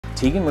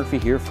Tegan Murphy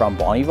here from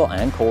Bonnyville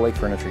and Cold Lake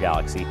Furniture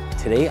Galaxy.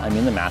 Today I'm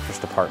in the mattress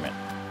department.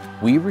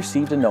 We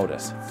received a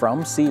notice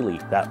from Sealy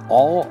that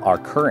all our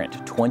current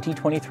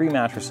 2023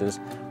 mattresses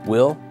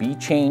will be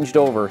changed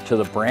over to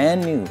the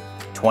brand new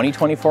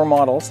 2024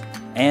 models,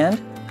 and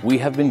we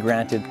have been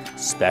granted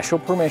special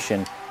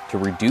permission to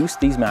reduce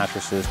these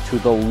mattresses to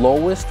the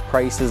lowest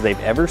prices they've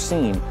ever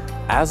seen.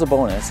 As a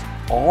bonus,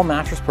 all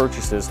mattress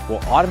purchases will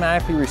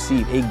automatically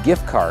receive a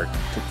gift card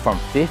from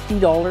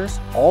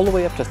 $50 all the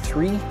way up to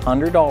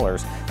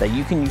 $300 that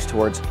you can use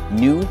towards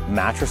new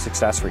mattress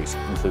accessories,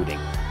 including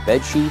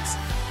bed sheets,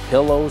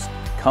 pillows,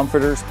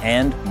 comforters,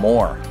 and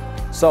more.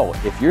 So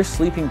if you're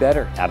sleeping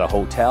better at a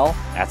hotel,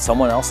 at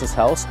someone else's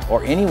house,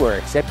 or anywhere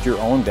except your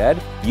own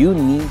bed, you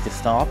need to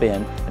stop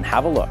in and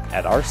have a look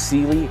at our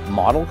Sealy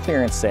model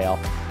clearance sale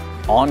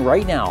on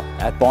right now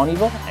at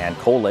Bonnyville and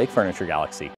Cold Lake Furniture Galaxy.